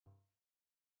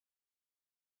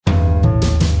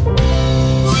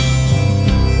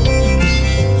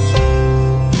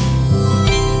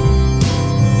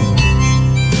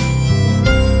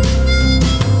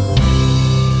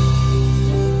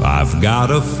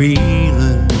got a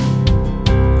feeling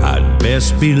I'd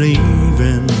best be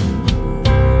leaving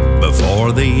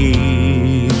before the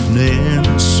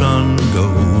evening sun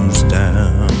goes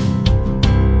down.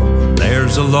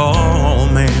 There's a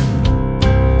lawman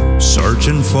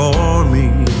searching for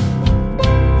me,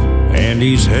 and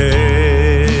he's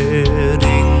heading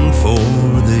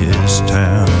for this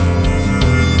town.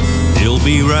 He'll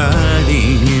be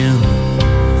riding in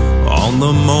on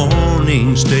the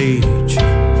morning stage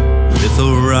with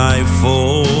a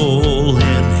rifle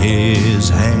in his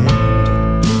hand,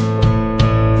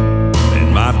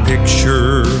 and my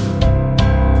picture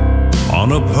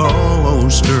on a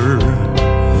poster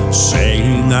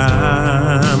saying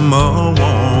I'm a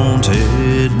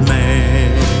wanted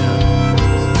man.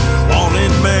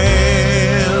 Wanted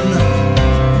man,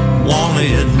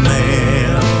 wanted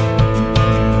man,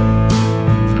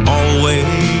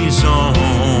 always on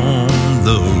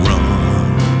the run.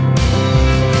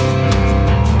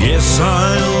 Guess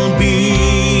I'll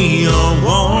be a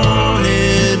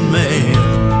wanted man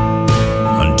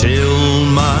until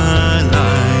my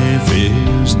life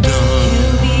is done.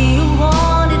 He'll be a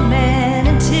wanted man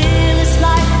until his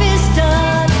life is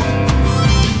done.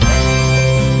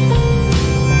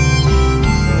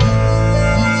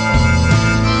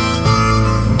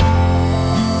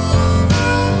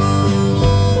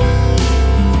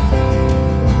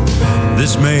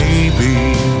 This may be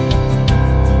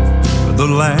the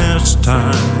last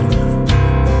time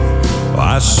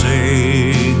I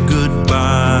say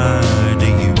goodbye to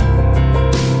you.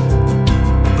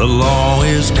 The law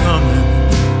is coming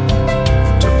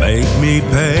to make me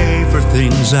pay for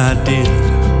things I did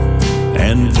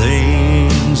and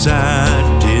things I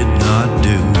did not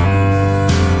do.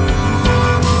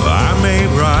 I may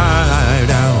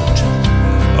ride out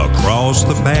across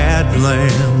the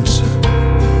Badlands,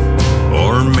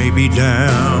 or maybe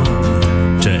down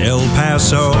to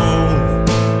ELPASO.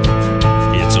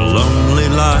 It's a lonely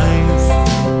life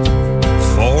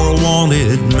for a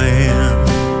wanted man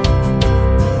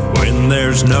when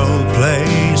there's no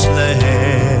place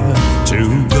left to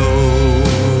go.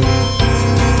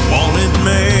 Wanted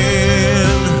man,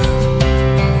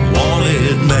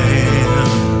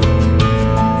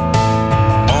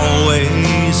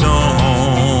 always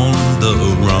on the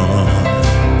run.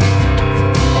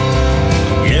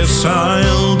 Guess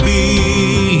I'll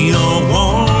be a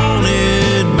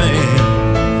wanted man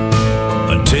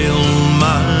until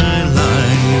my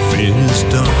life is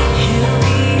done. He'll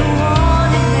be a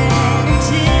wanted man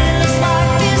until his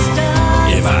life is done.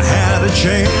 If I had a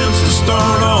chance to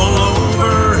start all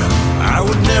over, I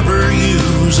would never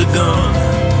use a gun,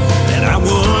 and I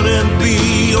wouldn't be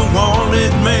a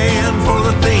wanted man for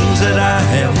the things that I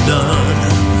have done.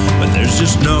 But there's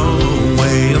just no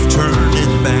way of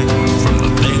turning back from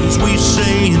the things we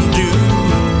say and do.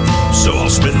 So I'll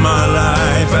spend my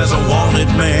life as a wanted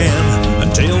man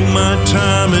until my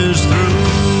time is through.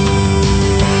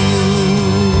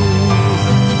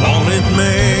 Wanted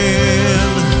man,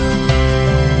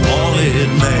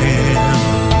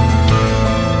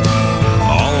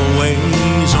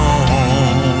 always on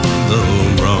the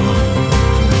run.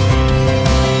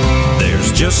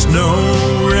 There's just no